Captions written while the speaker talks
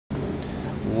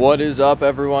What is up,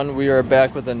 everyone? We are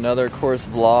back with another course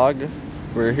vlog.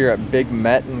 We're here at Big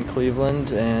Met in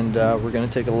Cleveland, and we're gonna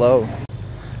take a low.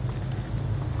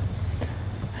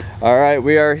 All right,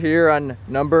 we are here on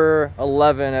number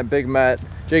 11 at Big Met.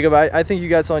 Jacob, I think you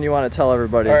got something you want to tell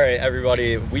everybody. All right,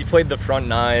 everybody. We played the front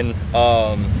nine,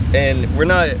 and we're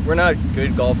not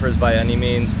good golfers by any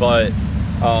means, but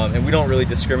and we don't really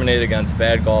discriminate against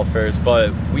bad golfers.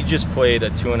 But we just played a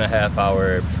 2.5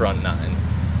 hour front nine.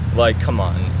 Like, come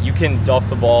on, you can duff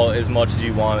the ball as much as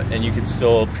you want, and you can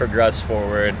still progress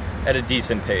forward at a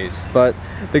decent pace. But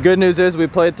the good news is we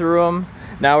played through them.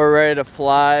 Now we're ready to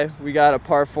fly. We got a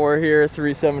par 4 here,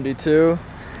 372,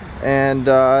 and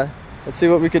let's see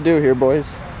what we could do here,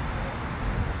 boys.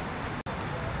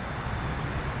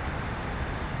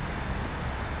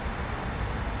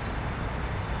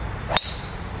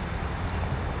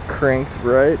 Cranked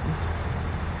right.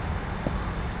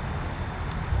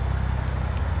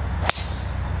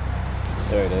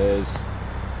 There it is.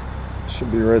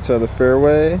 Should be right side of the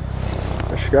fairway.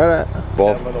 I got it.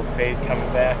 Ball. That little fade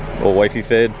coming back. Little wifey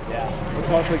fade. Yeah.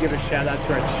 Let's also give a shout out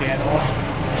to our channel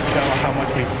to show how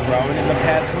much we've grown in the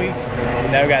past week.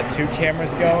 Now we got 2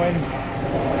 cameras going.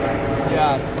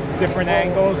 Yeah. Different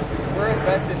angles. We're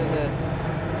invested in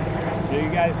this. So you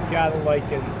guys gotta like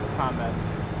and comment.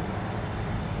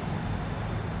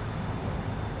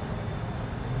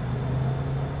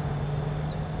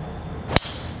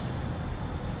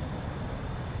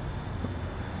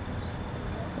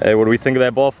 Hey, what do we think of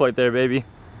that ball flight there, baby?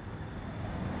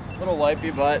 A little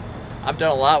wipey, but I've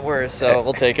done a lot worse, so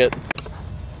we'll take it.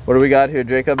 What do we got here,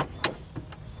 Jacob?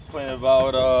 Playing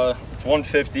about, it's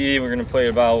 150. We're going to play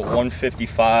about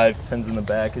 155. Pins in the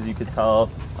back, as you could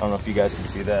tell. I don't know if you guys can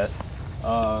see that.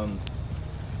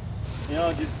 You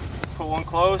know, just put one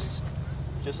close,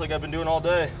 just like I've been doing all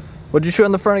day. What'd you shoot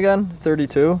on the front again?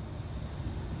 32?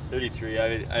 33.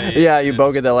 Yeah, you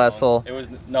bogeyed that last hole. It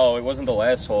wasn't the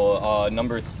last hole.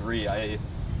 Number 3, I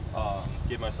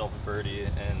gave myself a birdie,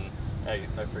 and I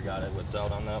forgot I whipped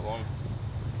out on that one.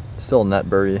 Still net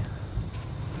birdie.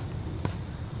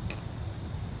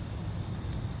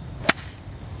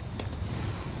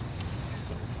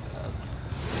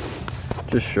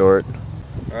 Just short.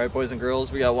 All right, boys and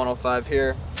girls, we got 105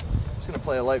 here. Just gonna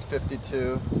play a light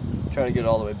 52. Try to get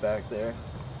all the way back there.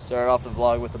 Start off the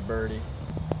vlog with a birdie.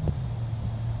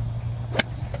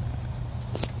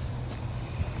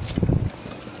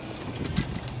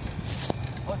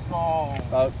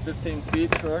 About 15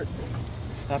 feet short.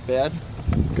 Not bad.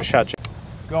 Good shot, Jay.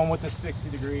 Going with the 60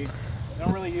 degree. I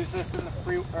don't really use this in the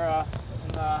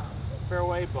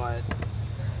fairway, but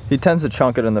He tends to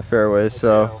chunk it in the fairway,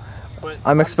 so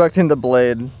I'm expecting the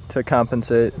blade to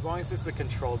compensate. as long as it's a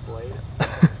controlled blade.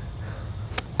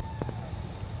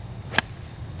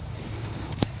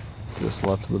 Just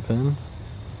left of the pin.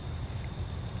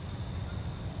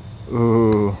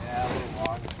 Ooh. Yeah, a little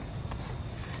long.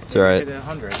 It's alright. Hit it in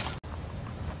hundreds.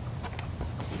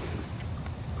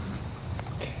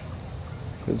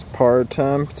 His par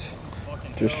attempt,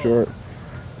 just short.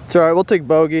 It's alright, we'll take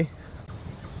bogey.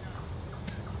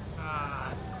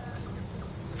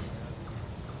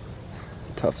 It's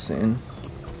a tough scene.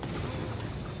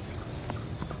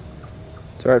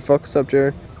 It's alright, focus up,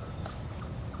 Jared.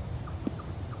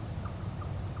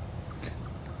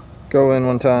 Go in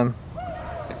one time.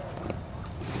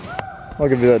 I'll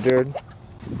give you that, Jared.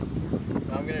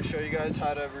 Now I'm going to show you guys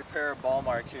how to repair a ball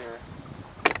mark here.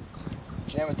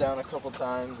 Jam it down a couple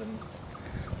times, and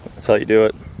That's how you do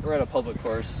it. we're at a public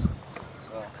course,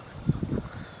 so.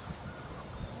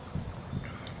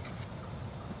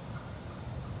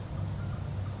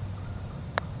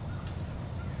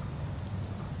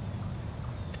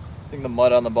 I think the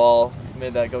mud on the ball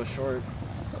made that go short.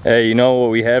 Hey, you know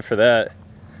what we have for that?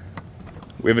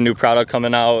 We have a new product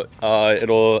coming out.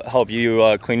 It'll help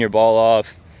you clean your ball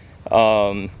off.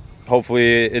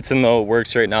 Hopefully it's in the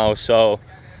works right now, so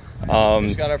We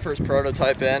just got our first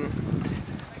prototype in.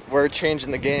 We're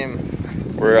changing the game.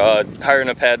 we're hiring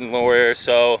a patent lawyer,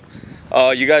 so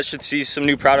you guys should see some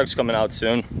new products coming out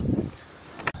soon.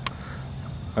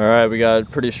 All right, we got a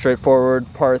pretty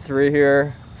straightforward par 3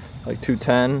 here, like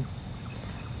 210.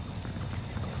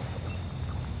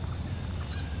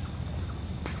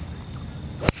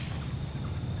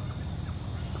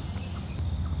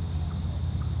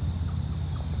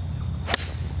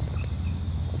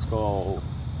 Let's go.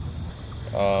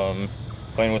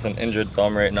 Playing with an injured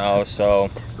thumb right now, so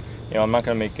you know I'm not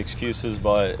gonna make excuses,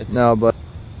 but it's No, but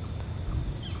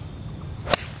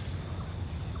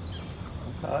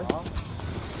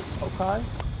Okay.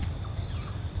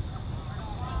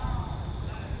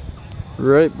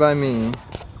 right by me.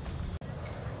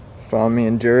 Found me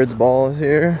and Jared's ball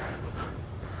here.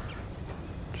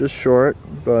 Just short,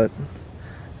 but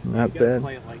not bad.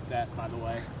 Play it like that, by the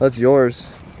way. That's yours.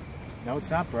 No, it's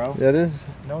not, bro. Yeah, it is.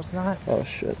 No, it's not. Oh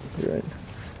shit, you're right.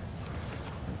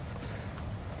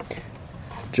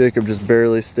 Jacob just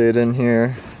barely stayed in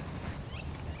here.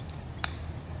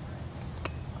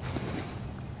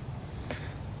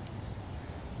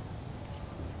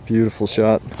 Beautiful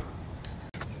shot.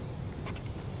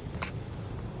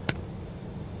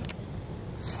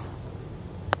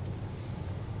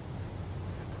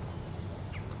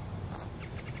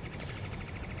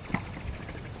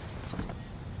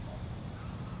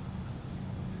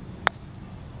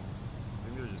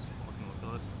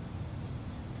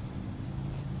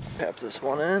 Tap this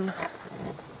one in.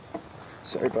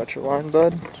 Sorry about your line,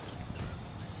 bud.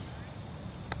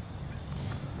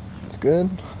 It's good.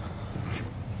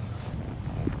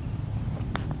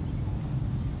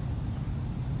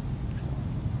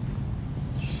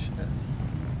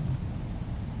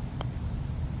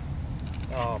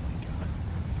 Oh,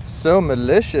 so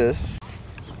malicious.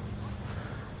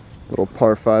 Little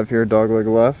par 5 here, dogleg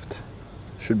left.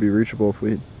 Should be reachable if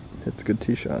we hit the good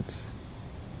tee shots.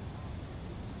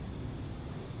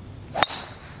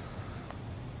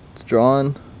 It's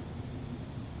drawn.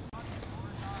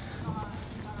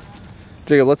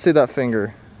 Jacob, let's see that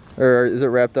finger. Or is it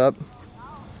wrapped up?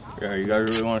 Yeah, you guys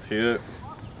really want to see it?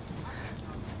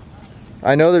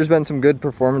 I know there's been some good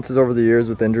performances over the years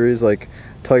with injuries, like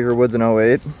Tiger Woods in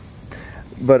 08,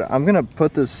 but I'm gonna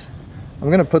put this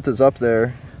up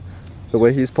there the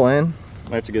way he's playing.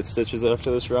 Might have to get stitches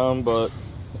after this round, but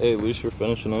hey, at least you're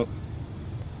finishing it.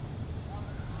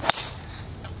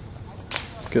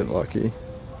 Get lucky.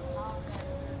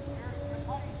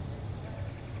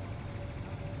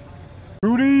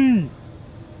 Rudy!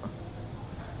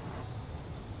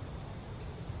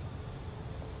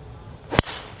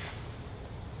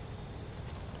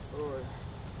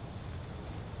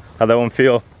 How'd that one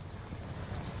feel?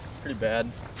 Pretty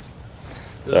bad.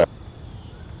 Sorry.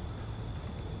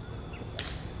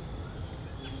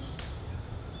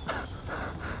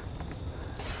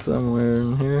 Somewhere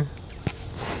in here.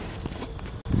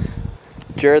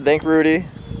 Jared, thank Rudy.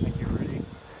 Thank you, Rudy.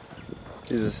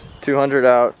 He's 200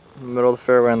 out, in the middle of the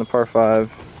fairway on the par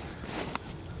 5.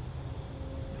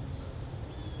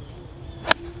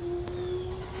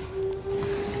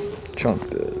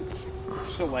 Chunked it.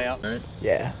 Just a layup. Right.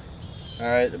 Yeah.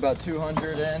 Alright, about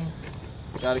 200 in.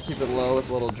 Gotta keep it low with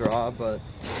a little draw, but I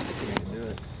think we can do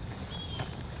it.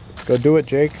 Go do it,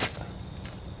 Jake.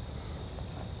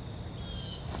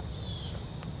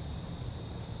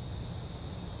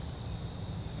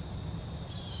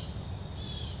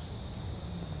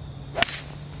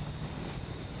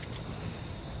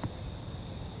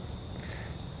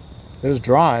 It was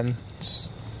drawn.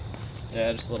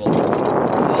 Yeah, just a little.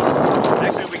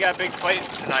 Actually, we got a big fight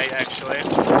tonight, actually.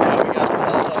 Yeah, we got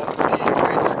Hello, the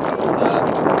Racer Costa.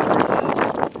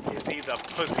 Is he the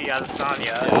pussy Adesanya?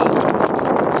 Yeah.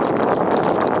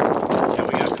 Yeah,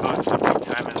 we got Costa big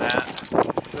time in that.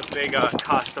 It's a big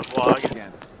Costa vlog.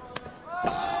 Again.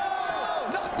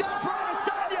 Knocked down for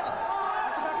Adesanya.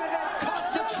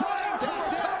 Costa trying to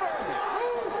recover.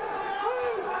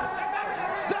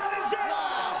 That is it.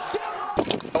 Still.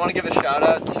 I want to give a shout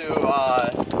out to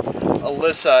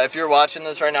Alyssa. If you're watching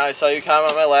this right now, I saw you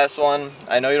comment on my last one.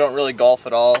 I know you don't really golf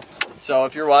at all. So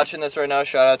if you're watching this right now,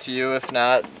 shout out to you. If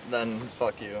not, then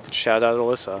fuck you. Shout out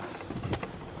Alyssa.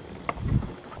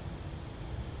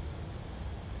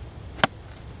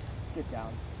 Get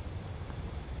down.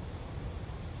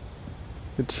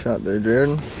 Good shot there,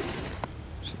 Jared.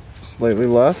 Slightly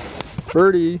left.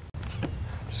 Birdie.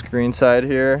 Just green side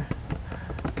here.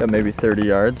 Got maybe 30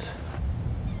 yards.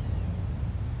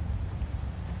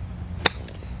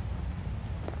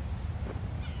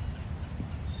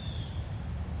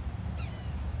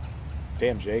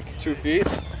 Damn, Jake. 2 feet.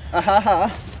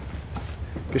 Ahaha.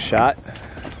 Good shot.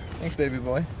 Thanks, baby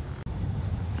boy.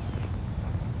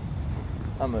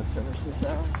 I'm gonna finish this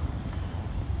out.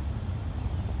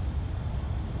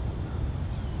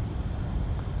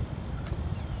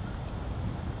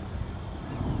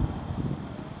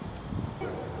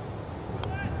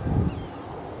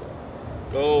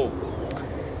 Go.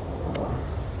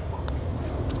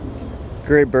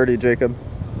 Great birdie, Jacob.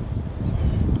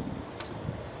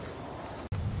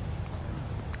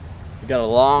 We got a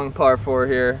long par 4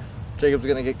 here. Jacob's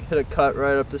gonna hit a cut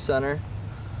right up the center.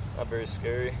 Not very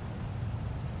scary.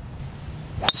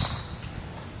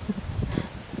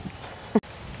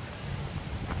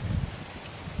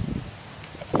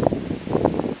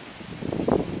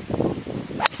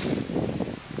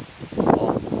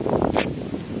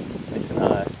 Nice and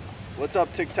high. What's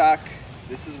up, TikTok?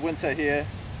 This is Winter here.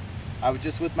 I was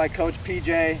just with my coach PJ,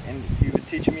 and he was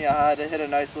teaching me how to hit a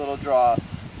nice little draw.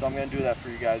 So I'm gonna do that for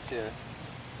you guys here.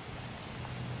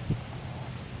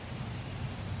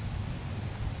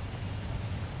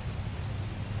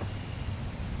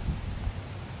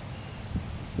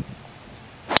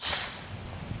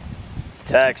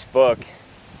 Textbook.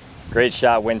 Great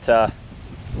shot, Winter.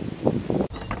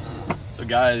 So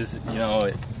guys, you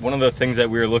know, one of the things that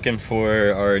we were looking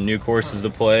for are new courses to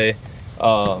play.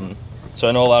 So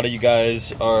I know a lot of you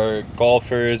guys are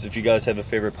golfers. If you guys have a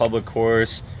favorite public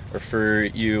course, or for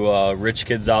you rich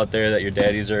kids out there that your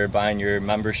daddies are buying your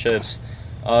memberships,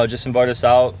 just invite us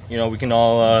out. You know, we can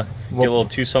all get a little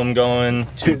twosome going.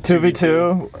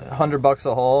 2v2, $100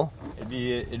 a hole.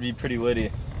 It'd be pretty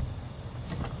litty.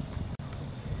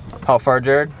 How far,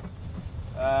 Jared?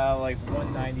 Like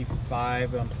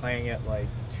 195, but I'm playing at like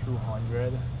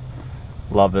 200.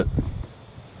 Love it.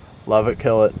 Love it,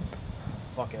 kill it.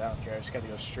 Fuck it, I don't care. I just got to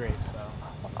go straight, so.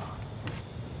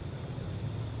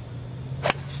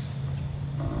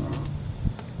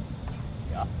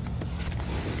 Yeah.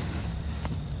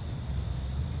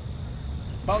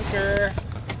 Bunker.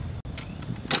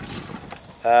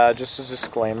 Just a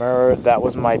disclaimer, that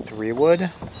was my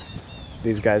 3-wood.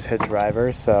 These guys hit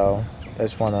drivers, so I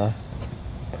just want to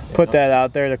put that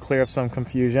out there to clear up some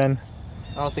confusion.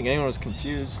 I don't think anyone was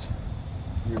confused.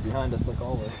 You were behind us like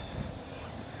always.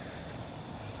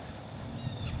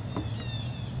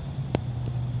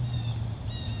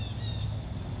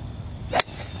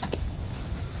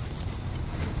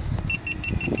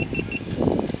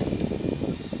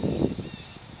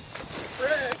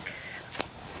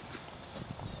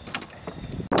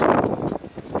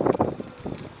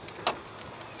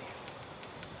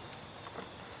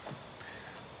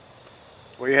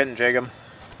 Where you heading, Jacob?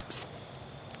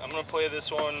 I'm gonna play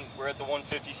this one. We're at the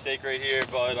 150 stake right here,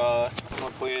 but I'm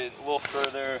gonna play it a little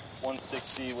further,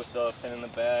 160 with the pin in the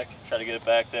back. Try to get it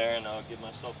back there and give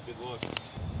myself a good look.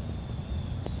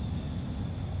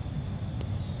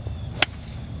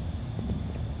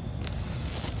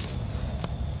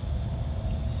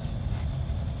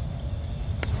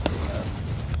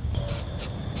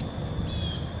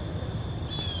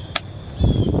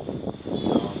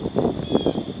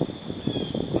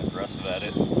 At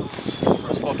it.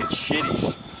 It's fucking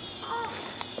shitty.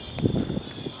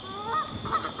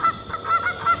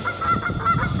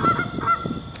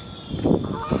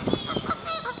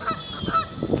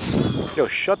 Yo,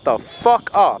 shut the fuck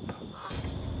up.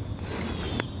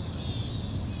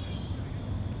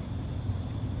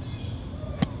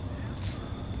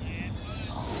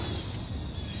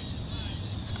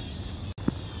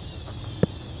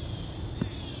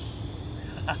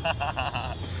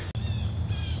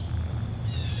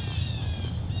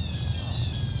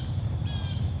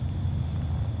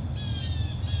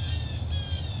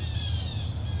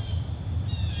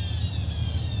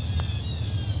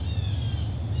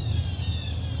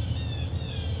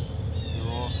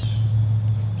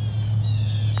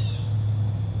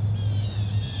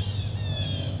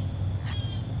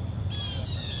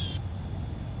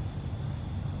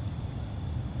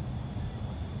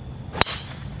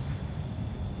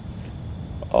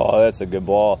 Oh, that's a good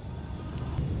ball.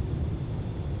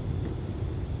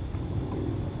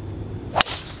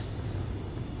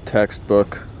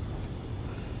 Textbook.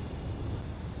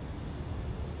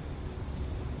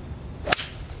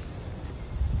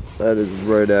 That is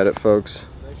right at it, folks.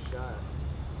 Nice shot.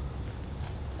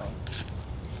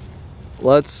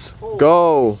 Let's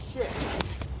go. Shit.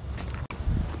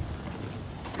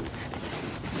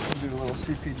 Do a little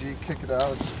CPG, kick it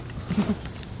out.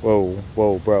 Whoa,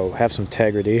 whoa, bro. Have some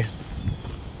integrity.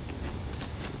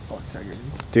 Fuck integrity.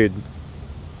 Dude,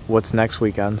 what's next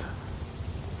weekend?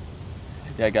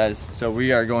 Yeah, guys, so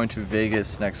we are going to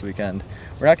Vegas next weekend.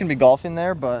 We're not going to be golfing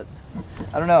there, but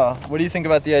I don't know. What do you think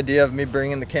about the idea of me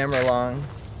bringing the camera along?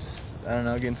 Just, I don't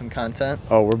know, getting some content?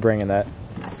 Oh, we're bringing that.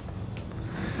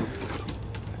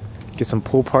 Get some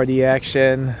pool party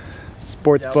action,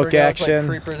 sports book we're gonna look action.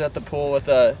 like creepers at the pool with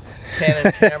a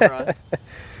Canon camera.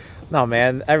 No,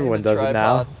 man, everyone does it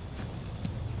now.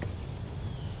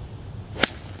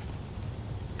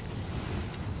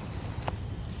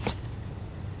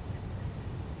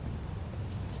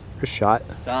 Good shot.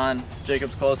 It's on.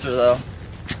 Jacob's closer, though.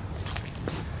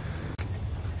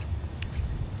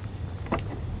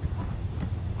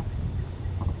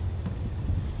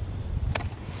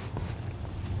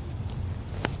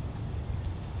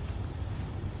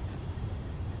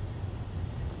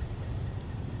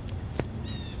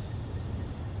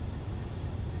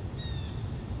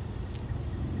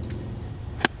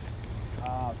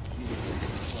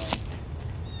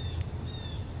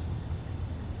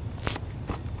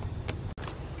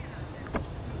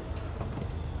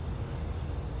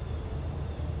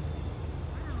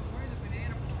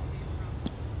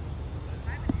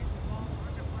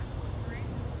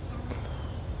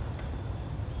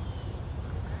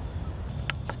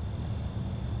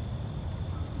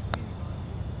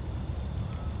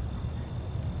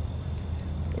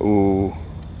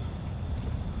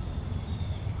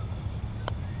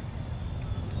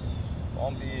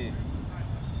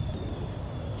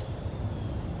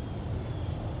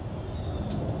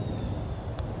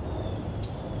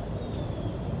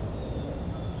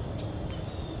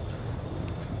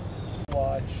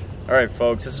 All right,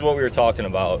 folks, this is what we were talking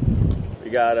about. We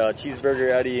got Cheeseburger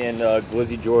Eddie and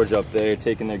Glizzy George up there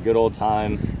taking their good old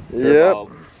time. They're about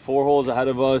 4 holes ahead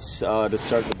of us to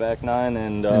start the back 9,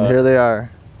 and here they are.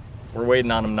 We're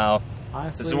waiting on them now.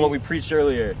 Honestly, This is what we preached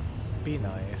earlier. be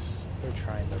nice. They're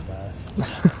trying their best.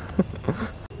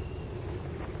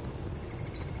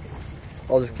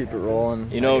 I'll just keep it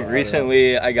rolling. You know,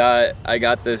 recently I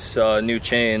got this new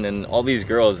chain, and all these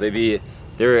girls, they're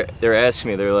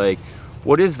asking me, they're like,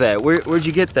 "What is that? Where'd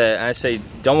you get that?" And I say,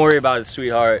 "Don't worry about it,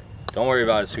 sweetheart. Don't worry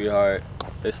about it, sweetheart.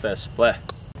 This that split."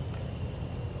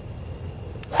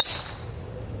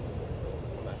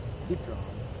 Keep drawing.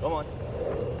 Come on.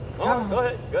 Come on, go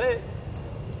ahead. Go ahead.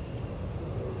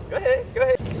 Go ahead. Go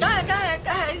ahead.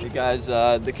 Hey guys,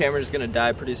 the camera's gonna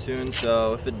die pretty soon,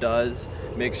 so if it does,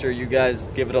 make sure you guys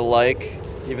give it a like.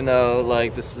 Even though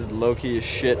like this is low-key a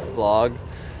shit vlog,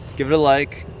 give it a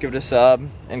like, give it a sub,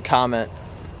 and comment.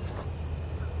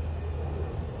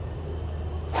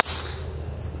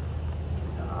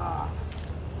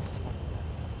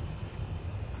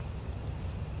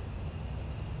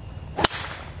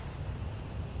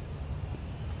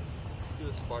 See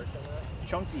the sparks on that?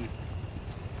 Chunky.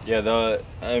 Yeah,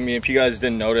 I mean, if you guys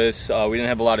didn't notice, we didn't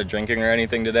have a lot of drinking or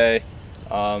anything today.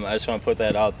 I just want to put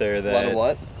that out there. That A lot of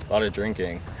what? A lot of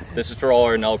drinking. This is for all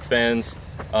our Nelk fans.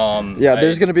 Yeah,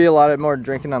 there's gonna be a lot more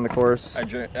drinking on the course. I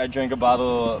drank a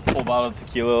full bottle of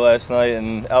tequila last night,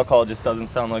 and alcohol just doesn't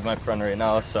sound like my friend right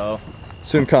now. So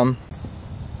Soon come.